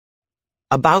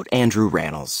About Andrew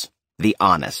Rannells, the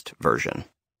honest version.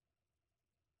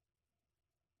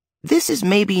 This is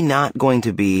maybe not going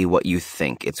to be what you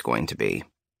think it's going to be.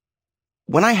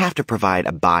 When I have to provide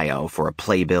a bio for a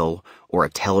playbill, or a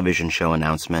television show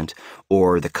announcement,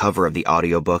 or the cover of the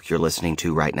audiobook you're listening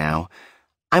to right now,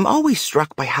 I'm always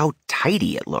struck by how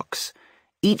tidy it looks.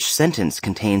 Each sentence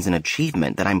contains an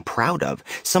achievement that I'm proud of,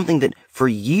 something that for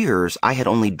years I had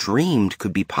only dreamed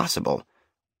could be possible.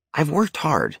 I've worked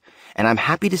hard, and I'm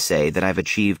happy to say that I've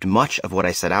achieved much of what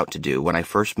I set out to do when I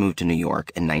first moved to New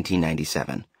York in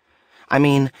 1997. I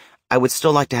mean, I would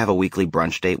still like to have a weekly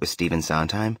brunch date with Stephen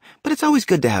Sondheim, but it's always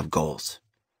good to have goals.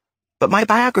 But my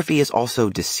biography is also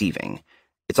deceiving.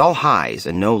 It's all highs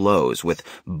and no lows, with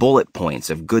bullet points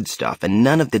of good stuff and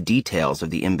none of the details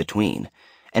of the in-between.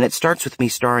 And it starts with me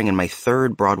starring in my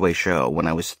third Broadway show when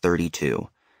I was 32.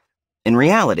 In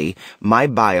reality, my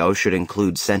bio should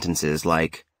include sentences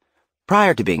like,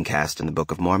 prior to being cast in the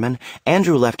Book of Mormon,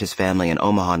 Andrew left his family in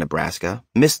Omaha, Nebraska,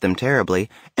 missed them terribly,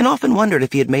 and often wondered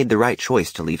if he had made the right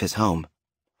choice to leave his home.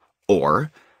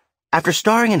 Or, after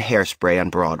starring in Hairspray on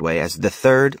Broadway as the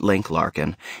third Link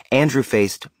Larkin, Andrew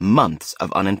faced months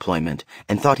of unemployment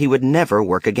and thought he would never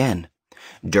work again.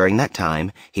 During that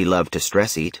time, he loved to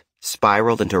stress eat,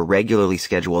 spiraled into regularly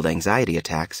scheduled anxiety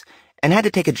attacks, and had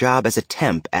to take a job as a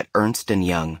temp at Ernst &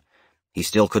 Young. He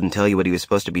still couldn't tell you what he was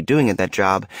supposed to be doing at that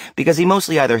job because he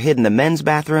mostly either hid in the men's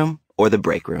bathroom or the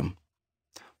break room.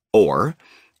 Or,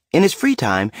 in his free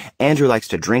time, Andrew likes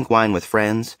to drink wine with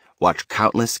friends, watch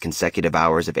countless consecutive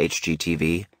hours of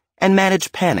HGTV, and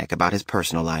manage panic about his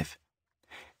personal life.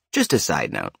 Just a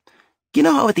side note, you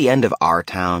know how at the end of Our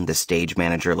Town, the stage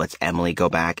manager lets Emily go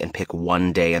back and pick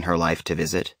one day in her life to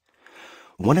visit?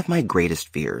 One of my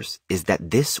greatest fears is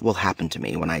that this will happen to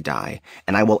me when I die,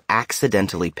 and I will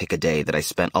accidentally pick a day that I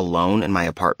spent alone in my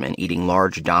apartment eating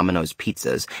large Domino's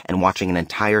pizzas and watching an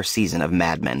entire season of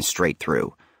Mad Men straight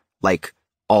through. Like,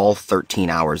 all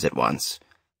 13 hours at once.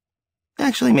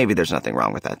 Actually, maybe there's nothing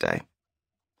wrong with that day.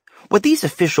 What these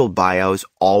official bios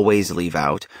always leave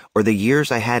out are the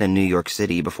years I had in New York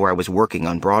City before I was working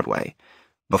on Broadway,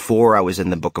 before I was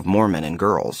in the Book of Mormon and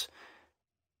Girls.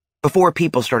 Before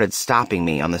people started stopping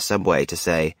me on the subway to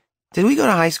say, "Did we go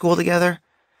to high school together?"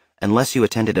 Unless you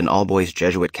attended an all-boys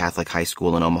Jesuit Catholic high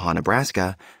school in Omaha,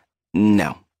 Nebraska,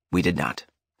 no, we did not.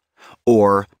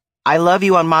 Or, "I love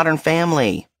you on Modern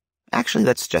Family." Actually,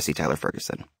 that's Jesse Tyler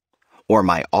Ferguson. Or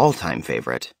my all-time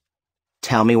favorite,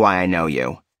 "Tell me why I know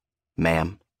you."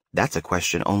 Ma'am, that's a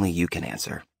question only you can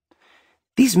answer.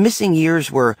 These missing years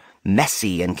were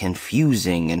messy and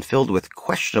confusing and filled with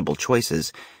questionable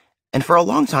choices, and for a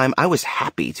long time I was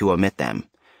happy to omit them.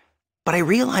 But I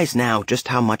realize now just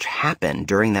how much happened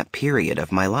during that period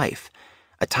of my life,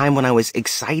 a time when I was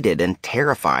excited and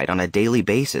terrified on a daily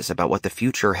basis about what the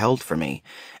future held for me,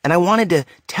 and I wanted to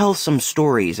tell some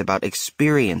stories about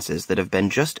experiences that have been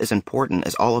just as important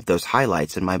as all of those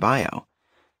highlights in my bio.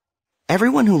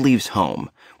 Everyone who leaves home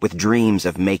with dreams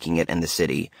of making it in the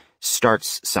city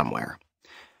starts somewhere.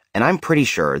 And I'm pretty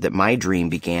sure that my dream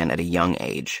began at a young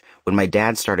age, when my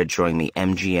dad started showing me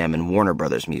MGM and Warner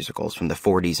Brothers musicals from the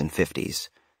 40s and 50s.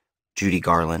 Judy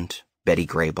Garland, Betty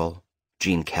Grable,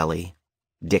 Gene Kelly,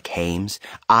 Dick Haymes.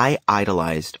 I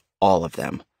idolized all of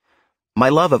them. My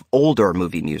love of older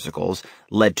movie musicals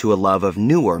led to a love of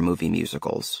newer movie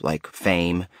musicals, like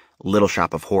Fame, Little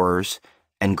Shop of Horrors,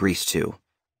 and Grease 2.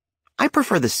 I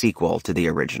prefer the sequel to the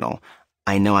original.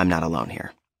 I know I'm not alone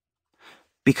here.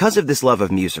 Because of this love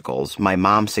of musicals, my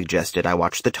mom suggested I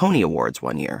watch the Tony Awards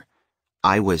one year.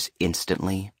 I was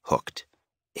instantly hooked.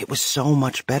 It was so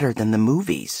much better than the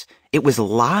movies. It was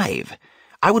live.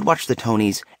 I would watch the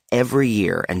Tonys every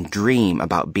year and dream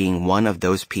about being one of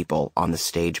those people on the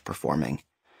stage performing.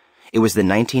 It was the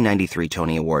 1993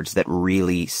 Tony Awards that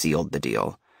really sealed the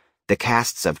deal. The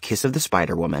casts of Kiss of the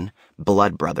Spider-Woman,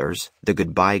 Blood Brothers, The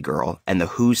Goodbye Girl, and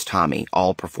The Who's Tommy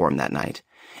all performed that night,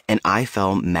 and I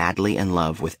fell madly in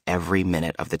love with every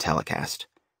minute of the telecast.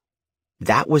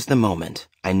 That was the moment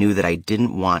I knew that I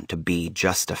didn't want to be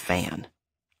just a fan.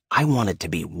 I wanted to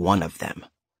be one of them.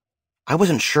 I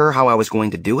wasn't sure how I was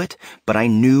going to do it, but I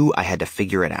knew I had to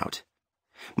figure it out.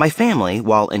 My family,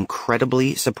 while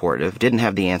incredibly supportive, didn't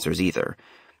have the answers either.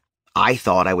 I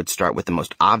thought I would start with the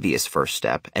most obvious first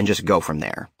step and just go from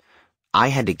there. I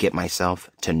had to get myself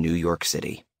to New York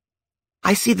City.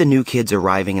 I see the new kids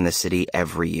arriving in the city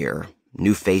every year,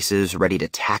 new faces ready to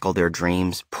tackle their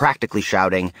dreams, practically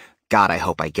shouting, "God, I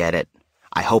hope I get it.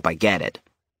 I hope I get it."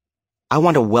 I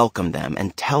want to welcome them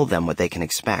and tell them what they can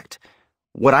expect,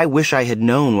 what I wish I had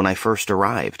known when I first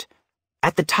arrived.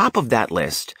 At the top of that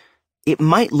list, it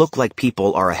might look like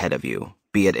people are ahead of you,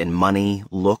 be it in money,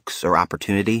 looks, or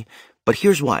opportunity. But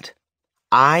here's what.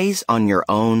 Eyes on your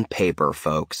own paper,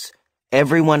 folks.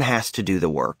 Everyone has to do the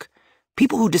work.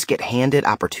 People who just get handed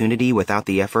opportunity without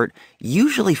the effort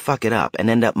usually fuck it up and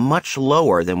end up much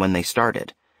lower than when they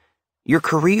started. Your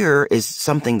career is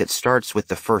something that starts with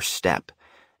the first step,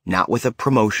 not with a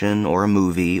promotion or a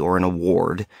movie or an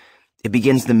award. It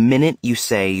begins the minute you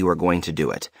say you are going to do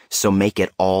it, so make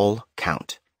it all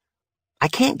count. I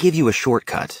can't give you a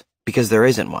shortcut because there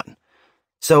isn't one.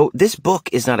 So this book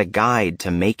is not a guide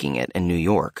to making it in New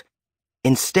York.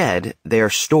 Instead, they are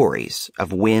stories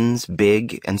of wins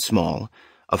big and small,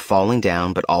 of falling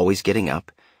down but always getting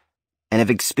up, and of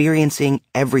experiencing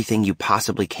everything you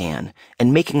possibly can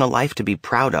and making a life to be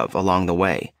proud of along the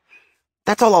way.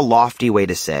 That's all a lofty way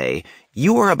to say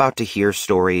you are about to hear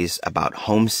stories about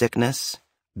homesickness,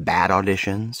 bad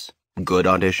auditions, good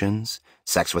auditions,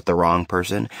 sex with the wrong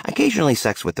person, occasionally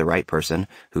sex with the right person,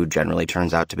 who generally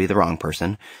turns out to be the wrong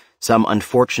person, some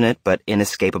unfortunate but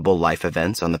inescapable life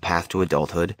events on the path to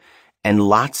adulthood, and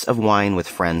lots of wine with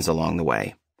friends along the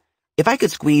way. If I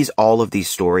could squeeze all of these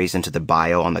stories into the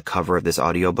bio on the cover of this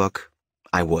audiobook,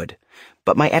 I would.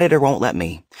 But my editor won't let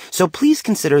me. So please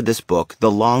consider this book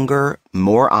the longer,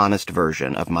 more honest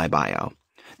version of my bio,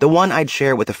 the one I'd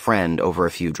share with a friend over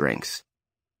a few drinks.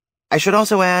 I should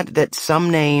also add that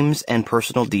some names and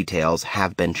personal details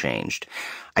have been changed.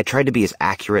 I tried to be as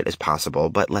accurate as possible,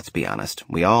 but let's be honest,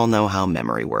 we all know how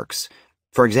memory works.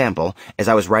 For example, as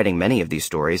I was writing many of these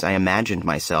stories, I imagined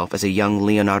myself as a young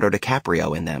Leonardo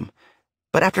DiCaprio in them.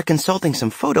 But after consulting some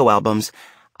photo albums,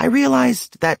 I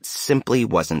realized that simply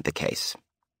wasn't the case.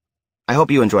 I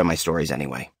hope you enjoy my stories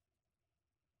anyway.